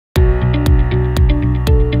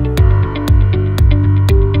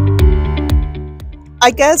I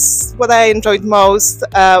guess what I enjoyed most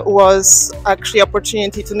was actually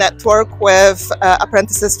opportunity to network with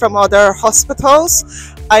apprentices from other hospitals.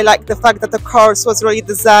 I liked the fact that the course was really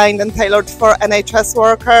designed and tailored for NHS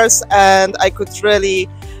workers, and I could really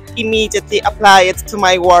immediately apply it to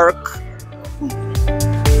my work.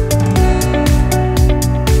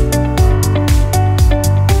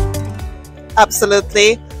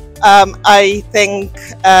 Absolutely. I think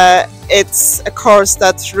it's a course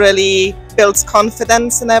that really builds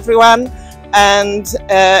confidence in everyone, and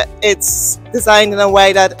it's designed in a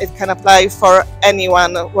way that it can apply for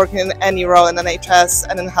anyone working in any role in NHS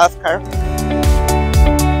and in healthcare.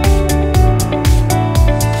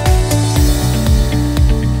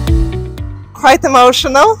 Quite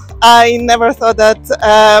emotional. I never thought that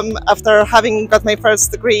after having got my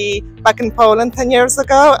first degree back in Poland 10 years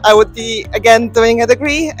ago, I would be again doing a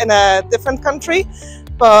degree in a different country,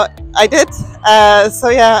 but I did. So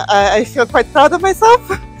yeah, I feel quite proud of myself.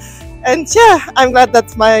 And yeah, I'm glad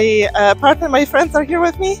that my partner, my friends are here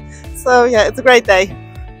with me. So yeah, it's a great day.